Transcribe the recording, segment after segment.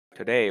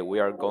Today we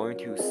are going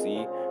to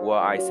see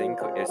what I think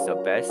is the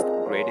best,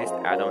 greatest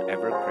add-on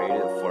ever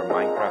created for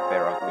Minecraft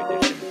Bedrock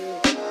Edition.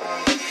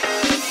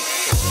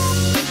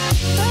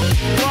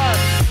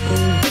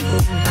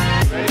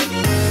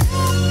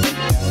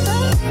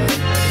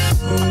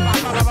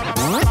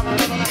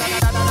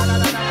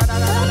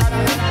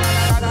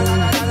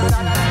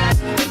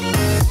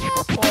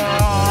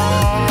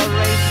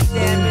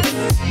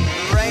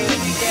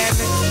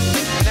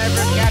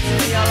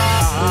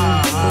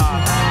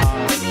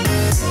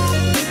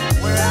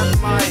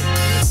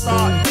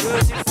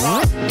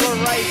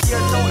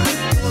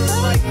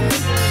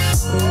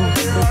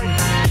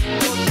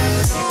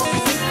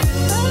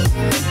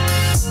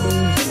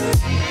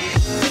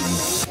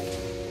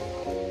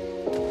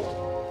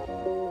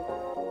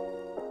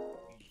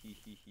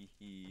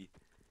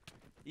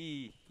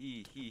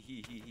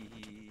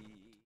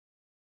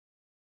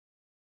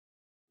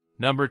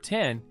 Number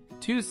 10,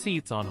 2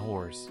 seats on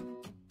horse.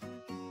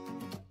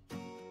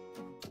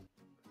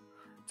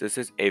 This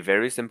is a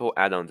very simple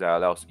add-on that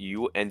allows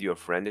you and your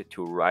friend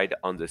to ride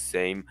on the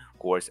same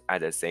horse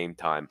at the same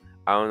time.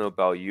 I don't know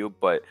about you,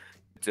 but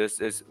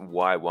this is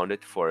what I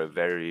wanted for a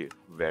very,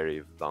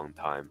 very long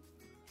time.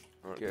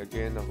 Okay,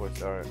 again, the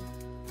horse. Alright,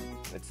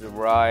 let's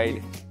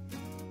ride.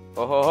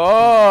 Oh ho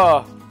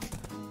ho!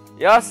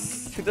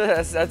 Yes, to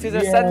the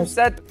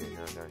sunset.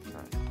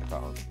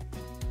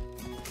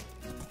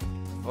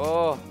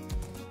 Oh,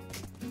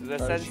 to the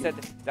sunset.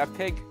 That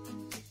pig.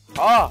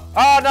 Oh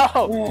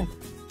no!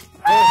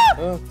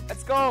 Ah!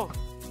 Let's go!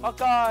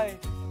 Hawkeye!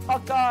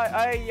 Hawkeye!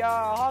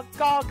 Ayya!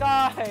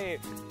 Hawkeye!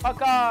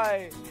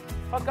 Hawkeye!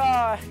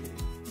 Hawkeye!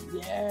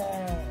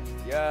 Yeah!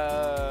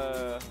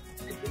 Yeah!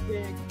 It's a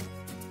pig!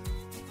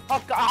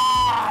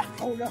 Hawkeye!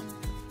 Oh no!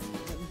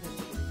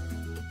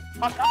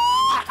 Hawkeye!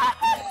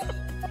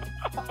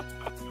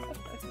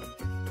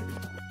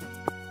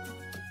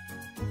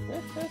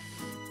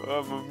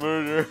 I'm a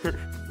murderer.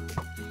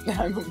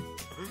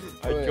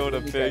 I killed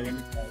a pig.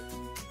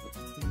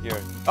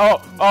 Here.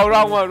 Oh,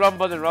 wrong one, wrong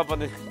button. Oh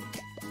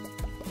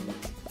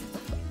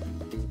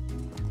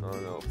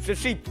no.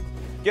 Sheep!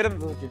 Get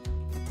him! Okay.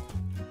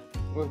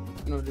 What?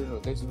 No,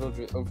 there's a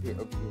villager over here.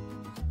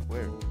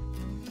 Where?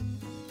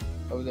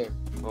 Over there.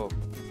 Oh,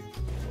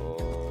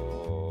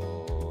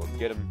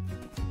 get him.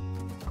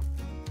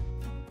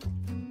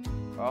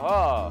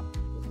 Aha!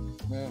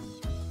 Yeah.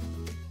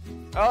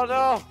 Oh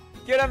no!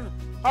 Get him!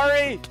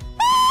 Hurry!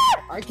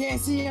 I can't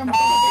see him!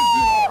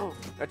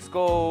 Let's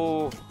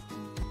go!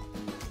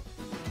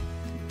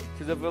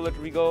 To the village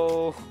we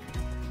go!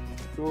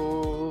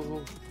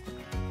 Go!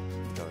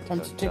 Time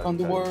to take on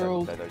the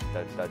world!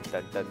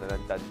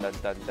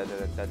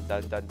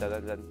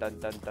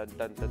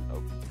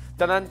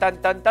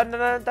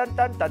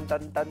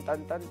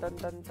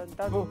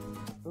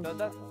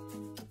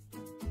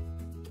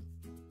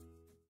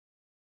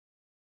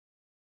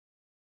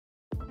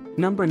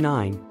 Number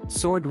 9,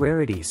 Sword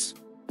Rarities.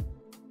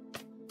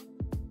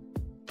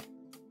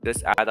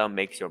 This add-on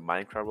makes your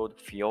Minecraft world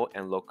feel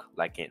and look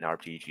like an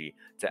RPG.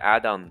 The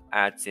add-on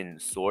adds in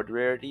sword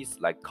rarities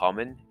like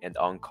common and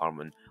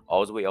uncommon,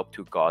 all the way up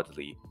to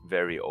godly,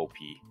 very OP.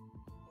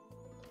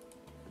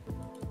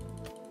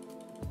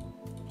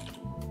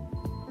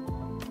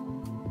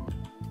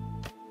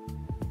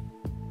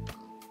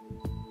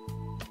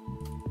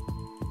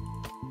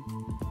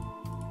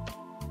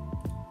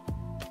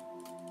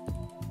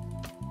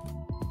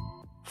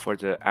 For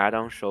the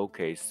add-on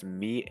showcase,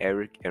 me,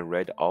 Eric, and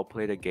Red all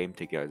played a game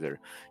together.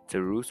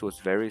 The rules was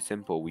very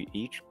simple. We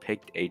each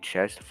picked a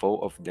chest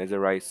full of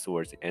netherite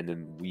swords, and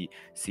then we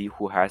see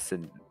who has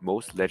the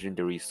most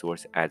legendary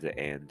swords at the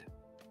end.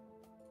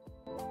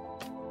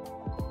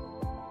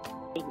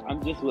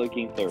 I'm just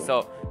looking through.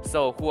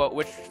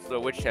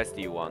 Which chest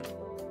do you want?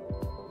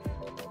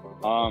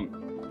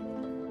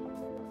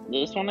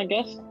 This one, I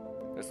guess.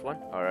 This one?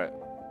 All right.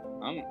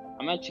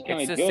 I'm actually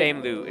kind of good. It's the same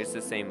loot. It's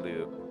the same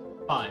loot.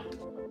 Fine.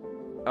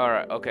 All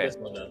right. Okay. This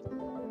one then.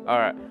 All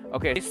right.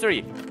 Okay.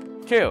 3,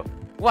 2,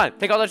 1.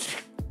 Take all the.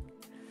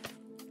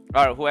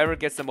 All right. Whoever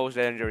gets the most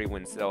legendary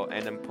wins. So,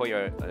 and then put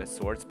your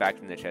swords back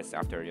in the chest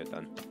after you're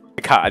done.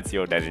 God,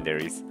 0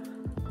 legendaries.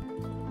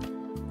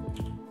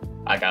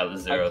 I got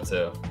 0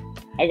 too.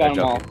 I got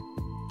them all.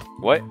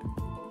 What?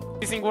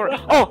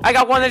 Oh, I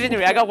got 1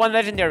 legendary. I got 1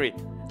 legendary.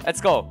 Let's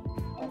go.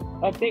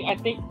 I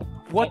think.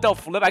 What the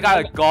flip? I got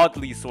a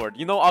godly sword.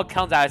 You know, I'll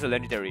count that as a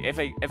legendary. If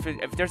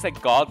there's a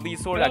godly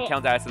sword, I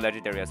count that as a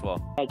legendary as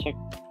well. I check.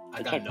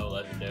 I got no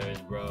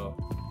legendaries, bro.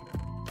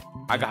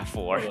 I got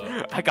 4.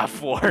 I got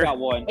 4. I got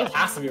 1. It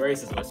has to be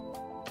racist.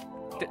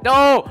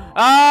 No!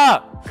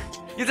 Ah!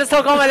 You just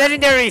took all my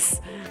legendaries!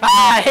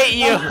 Ah, I hate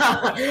you!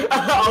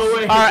 Oh,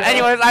 wait, Alright,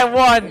 anyways, I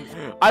won!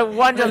 I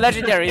won the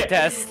legendary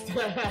test!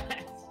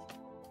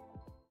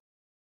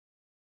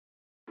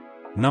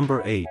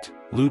 Number 8,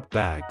 Loot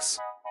Bags.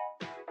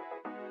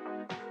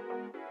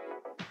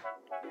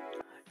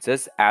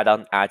 This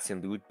add-on adds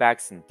in loot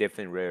bags and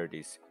different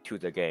rarities to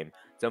the game.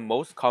 The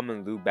most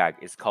common loot bag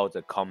is called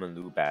the common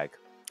loot bag.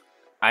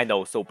 I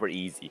know, super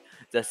easy.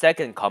 The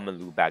second common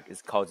loot bag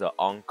is called the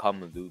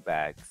uncommon loot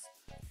bags.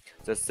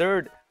 The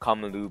third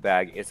common loot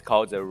bag is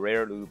called the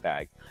rare loot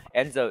bag,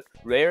 and the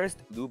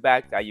rarest loot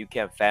bag that you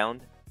can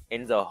find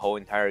in the whole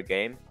entire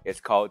game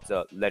is called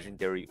the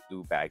legendary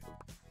loot bag.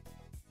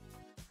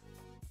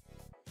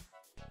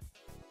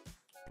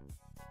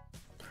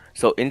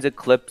 So in the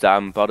clip that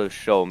I'm about to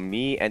show,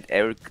 me and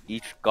Eric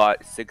each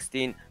got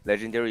 16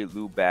 legendary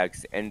loot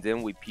bags, and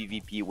then we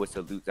PvP with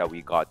the loot that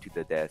we got to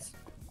the death.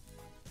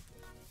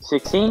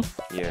 16?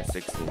 Yeah,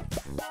 16.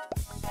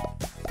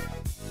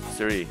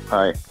 3.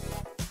 Alright.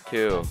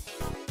 2.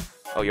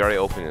 Oh, you already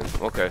opened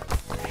it. Okay.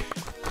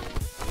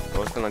 I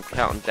was gonna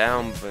count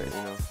down, but you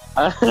know.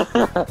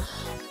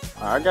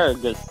 I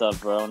got good stuff,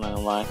 bro. Not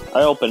gonna lie.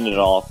 I opened it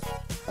all.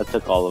 I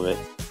took all of it.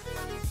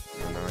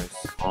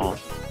 Nice. Oh.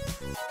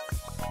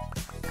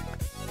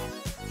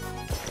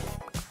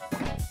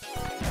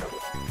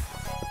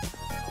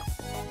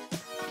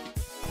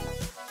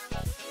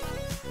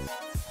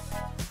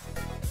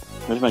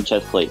 Where's my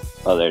chest plate?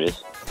 Oh, there it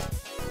is.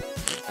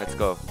 Let's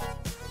go.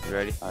 You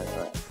ready?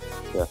 Alright.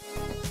 Yeah.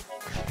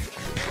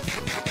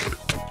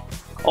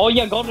 Oh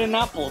yeah, golden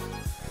apple.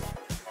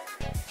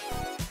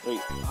 Wait,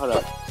 hold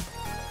up.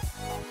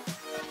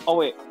 Oh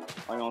wait,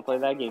 I want to play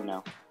that game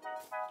now.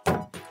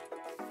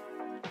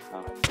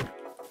 Oh.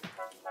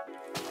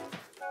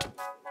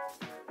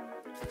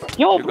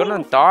 Yo, You're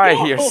gonna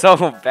die. You're so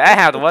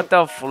bad. What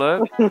the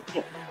flip?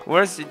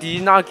 Do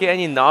you not get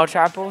any notch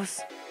apples?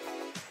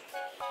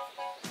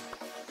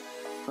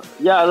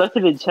 Yeah, I left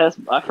it in chest.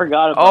 I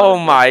forgot about it. Oh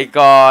my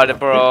god,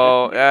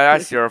 bro.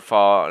 That's your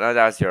fault.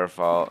 That's your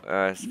fault.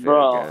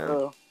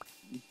 Bro,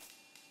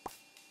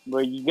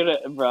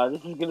 bro,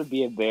 this is gonna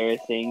be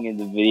embarrassing in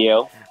the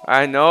video.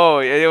 I know.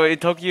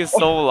 It took you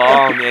so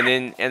long,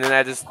 and then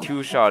I just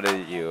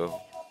two-shotted you.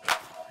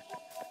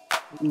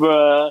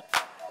 Bruh.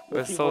 It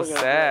was so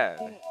sad.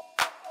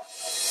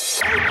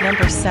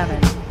 Number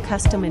 7.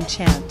 Custom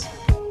Enchant.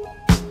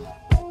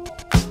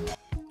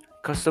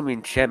 Custom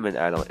enchantment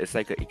addon is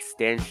like an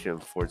extension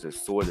for the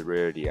sword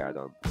rarity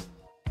addon.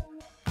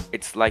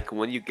 It's like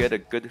when you get a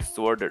good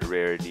sword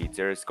rarity,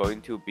 there is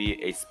going to be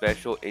a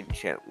special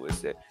enchant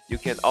with it. You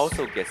can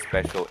also get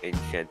special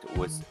enchant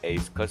with a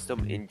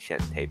custom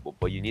enchant table,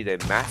 but you need a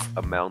mass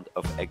amount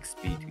of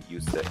XP to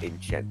use the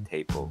enchant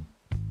table.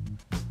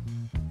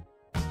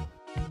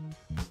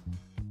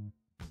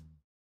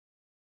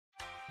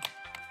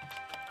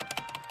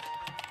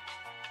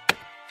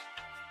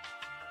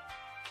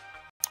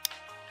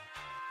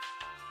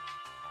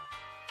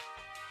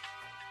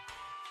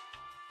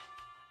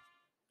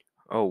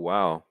 Oh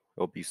wow,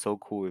 it'll be so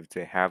cool if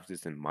they have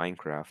this in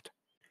Minecraft.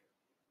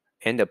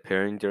 And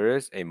apparently there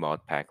is a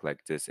mod pack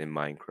like this in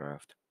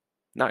Minecraft.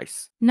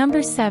 Nice.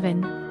 Number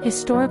 7.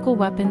 Historical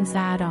Weapons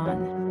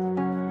Add-on.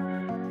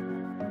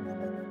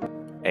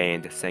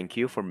 And thank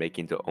you for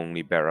making the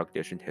only Bedrock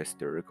Edition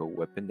historical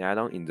weapon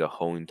add-on in the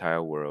whole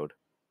entire world.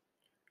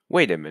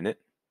 Wait a minute.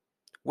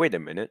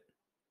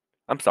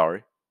 I'm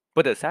sorry,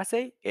 but does that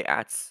say it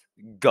adds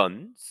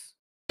guns?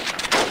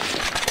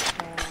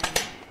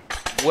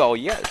 Well,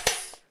 yes.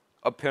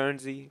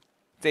 Apparently,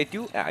 they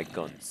do add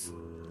guns.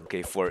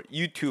 Okay, for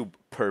YouTube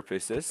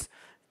purposes,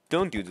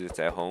 don't do this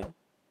at home.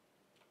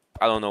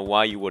 I don't know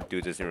why you would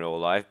do this in real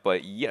life,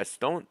 but yes,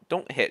 don't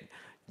hit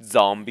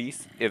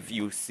zombies if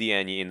you see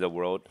any in the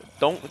world.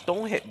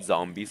 Don't hit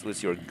zombies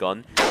with your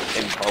gun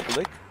in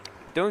public.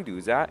 Don't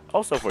do that.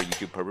 Also for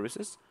YouTube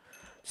purposes,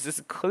 this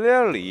is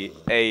clearly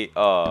a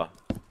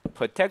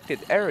protected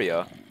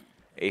area,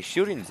 a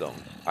shooting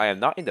zone. I am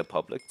not in the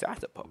public.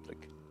 That's the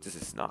public. This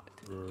is not.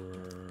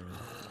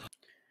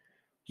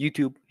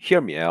 YouTube,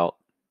 hear me out.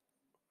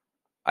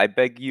 I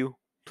beg you,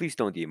 please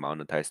don't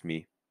demonetize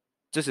me.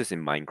 This is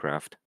in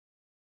Minecraft.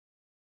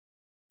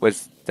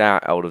 With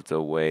that out of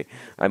the way,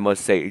 I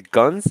must say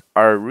guns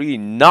are really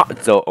not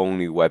the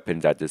only weapon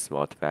that this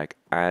mod pack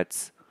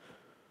adds.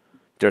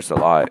 There's a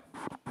lot.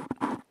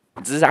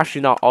 This is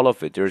actually not all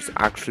of it. There's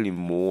actually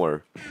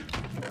more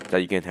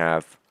that you can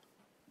have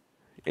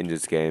in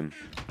this game.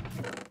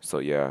 So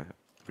yeah,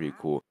 pretty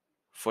cool.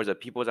 For the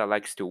people that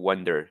likes to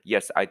wonder,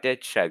 yes, I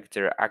did check.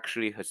 They're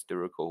actually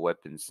historical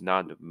weapons,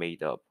 not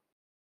made up.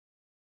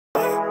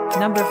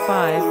 Number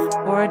 5.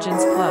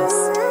 Origins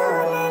Plus.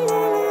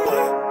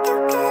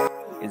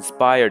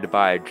 Inspired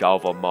by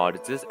Java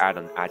mod, this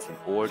addon adds in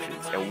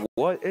Origins. And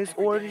what is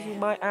Origins, you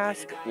might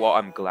ask? Well,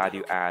 I'm glad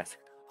you asked.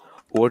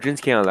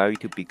 Origins can allow you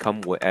to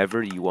become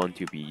whatever you want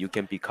to be. You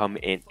can become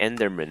an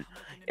Enderman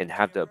and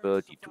have the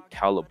ability to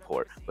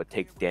teleport, but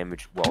take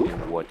damage while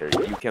in water.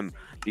 You can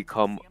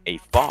become a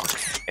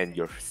fox and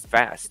you're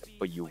fast,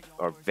 but you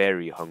are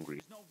very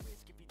hungry.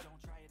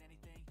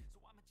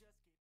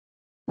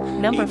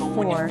 Number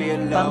 4.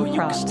 Bum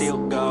Crops.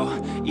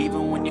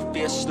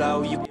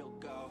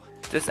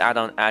 This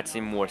addon adds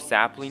in more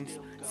saplings,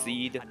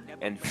 seed,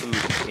 and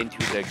food into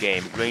the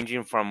game,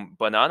 ranging from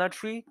banana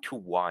tree to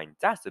wine.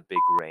 That's a big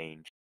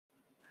range.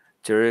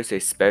 There is a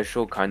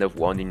special kind of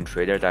wandering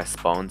trader that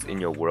spawns in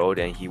your world,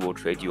 and he will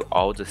trade you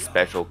all the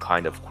special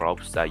kind of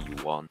crops that you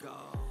want.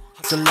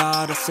 It's a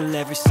lot, hustle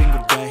every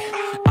single day.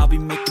 I'll be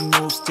making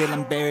moves till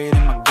I'm buried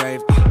in my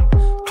grave.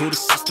 To the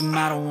system,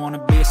 I don't wanna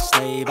be a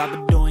slave. I've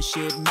been doing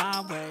shit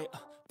my way.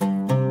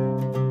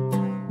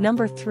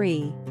 Number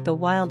 3, the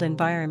wild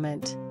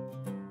environment.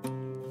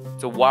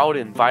 The wild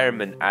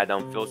environment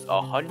add-on feels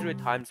 100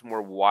 times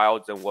more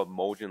wild than what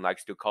Mojang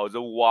likes to call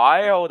the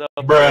wild.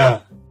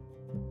 Bruh.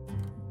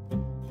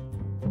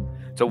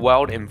 The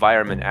wild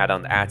environment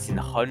add-on adds in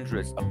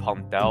hundreds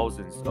upon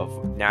thousands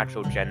of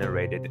natural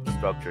generated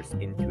structures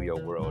into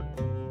your world.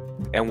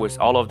 And with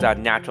all of that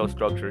natural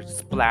structures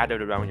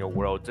splattered around your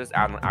world, this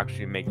add-on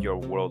actually makes your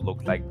world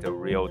look like the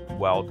real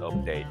wild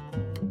update.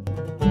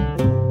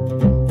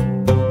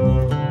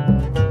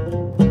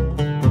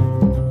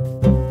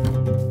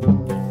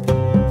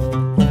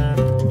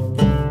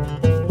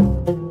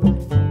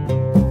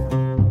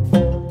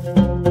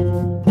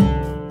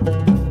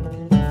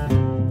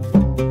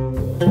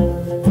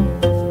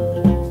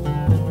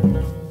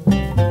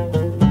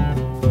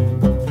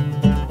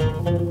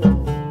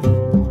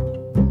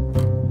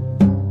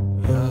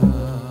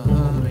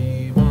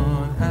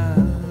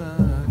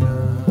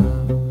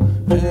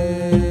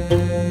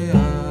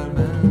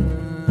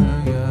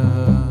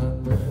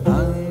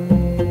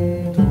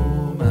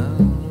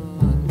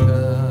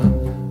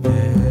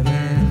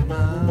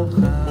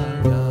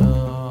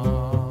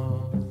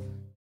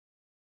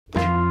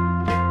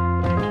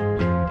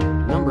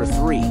 Number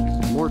 3,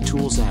 more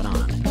tools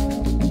add-on.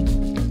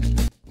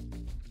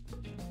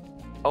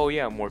 Oh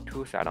yeah, more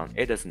tools add-on.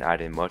 It doesn't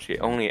add in much. It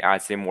only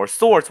adds in more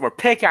swords, more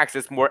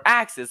pickaxes, more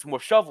axes, more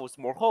shovels,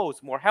 more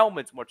hoes, more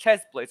helmets, more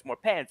chest plates, more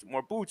pants,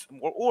 more boots,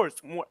 more oars,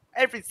 more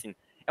everything.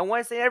 And when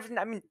I say everything,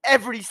 I mean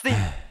everything.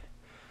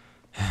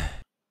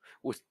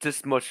 With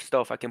this much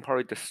stuff, I can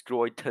probably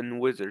destroy 10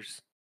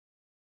 wizards.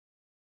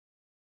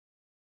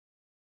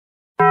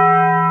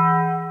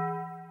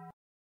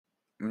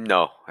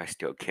 No, I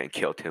still can't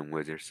kill 10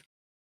 wizards.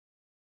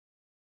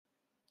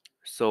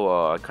 So,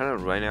 I kind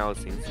of ran out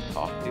of things to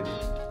talk to,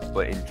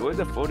 but enjoy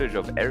the footage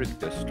of Eric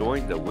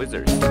destroying the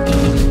wizards. See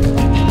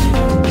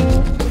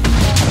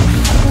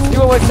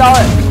what was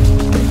solid.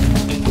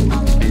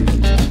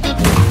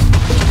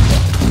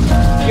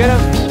 Get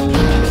him.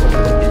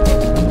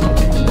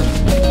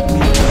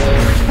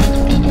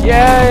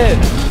 Yeah.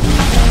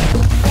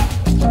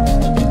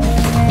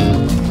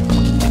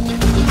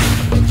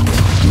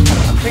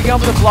 I'm picking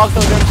up the blocks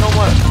so there's no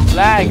more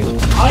lag.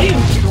 I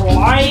am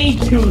trying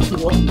to.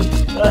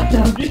 I'm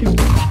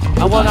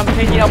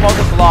picking up all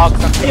the blocks.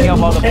 I'm picking up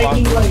all the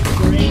blocks. Like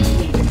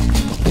crazy.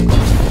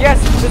 Yes,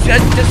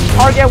 just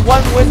target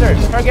one wizard.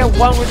 Target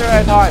one wizard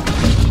at a time.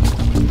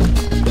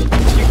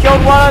 You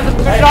killed one of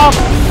them. Good job.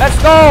 Let's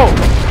go.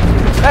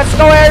 Let's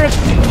go, Eric.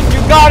 You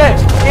got it.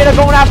 Get a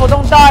golden apple.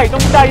 Don't die.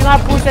 Don't die. You don't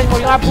have boost anymore.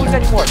 You don't have boost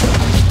anymore.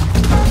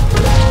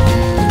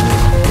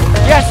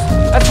 Yes.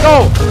 Let's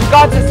go. You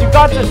got this. You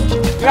got this.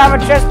 You have a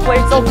chest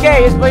plate. It's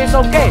okay. It's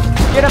okay.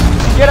 Get him.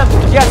 Get him.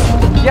 Yes.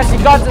 Yes, you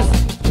got this.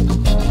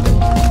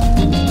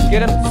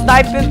 Get him.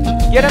 Snipe him.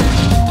 Get him.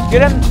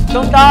 Get him.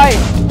 Don't die.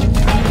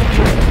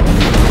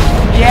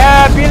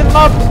 Yeah, beat him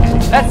up.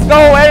 Let's go,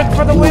 Eric,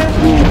 for the win.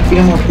 Beat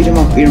him up, beat him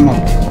up, beat him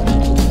up.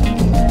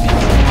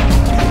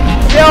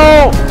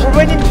 Yo, we're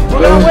winning.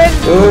 We're gonna win.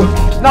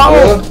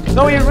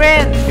 No, he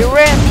ran. He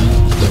ran.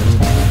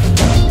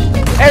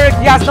 Eric,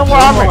 he has no more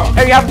armor.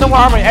 Eric, you have no more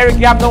armor. Eric,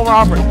 you have no more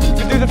armor.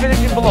 You do the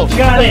finishing below.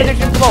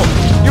 Finishing below.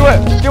 Do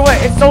it. Do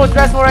it. It's so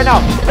stressful right now.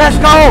 Let's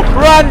go.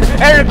 Run,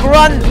 Eric.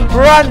 Run.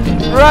 Run.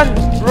 Run.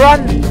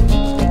 Run.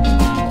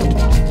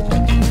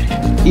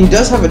 He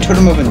does have a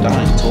totem of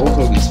undying, so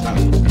hopefully he's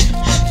fine.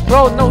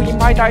 Bro, no, he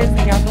might die if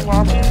he has no more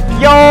armor.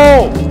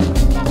 Yo!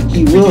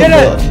 He will, did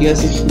it! He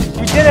has a...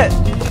 We did it!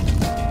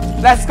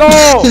 Let's go!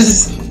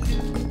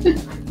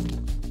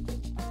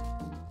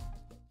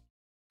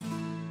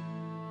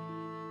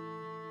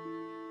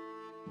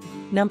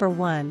 Number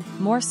 1,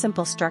 more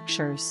simple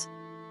structures.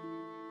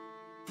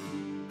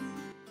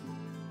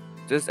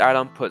 This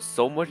add-on puts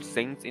so much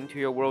things into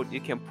your world,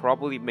 you can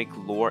probably make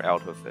lore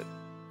out of it.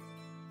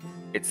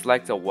 It's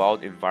like the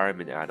wild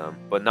environment add-on,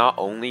 but not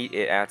only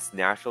it adds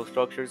natural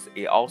structures,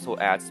 it also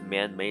adds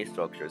man-made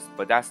structures,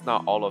 but that's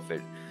not all of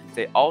it.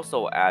 They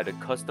also add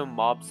custom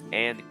mobs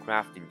and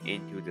crafting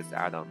into this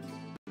add-on.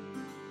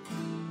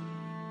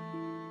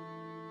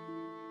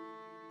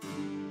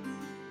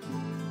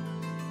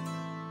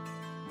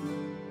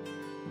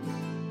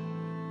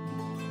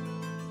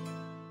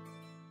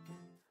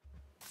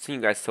 Thank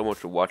you guys so much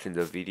for watching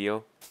the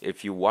video.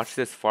 If you watched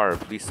this far,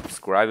 please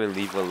subscribe and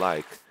leave a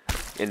like.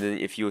 And then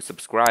if you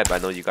subscribe, I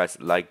know you guys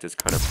like this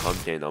kind of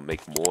content, I'll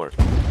make more.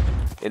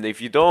 And if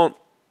you don't,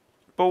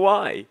 but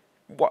why?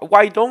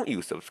 Why don't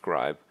you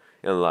subscribe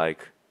and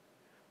like?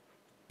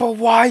 But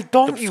why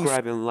don't you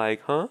subscribe and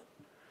like, huh?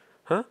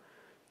 Huh?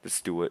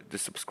 Just do it.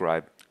 Just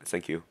subscribe.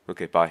 Thank you.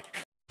 Okay, bye.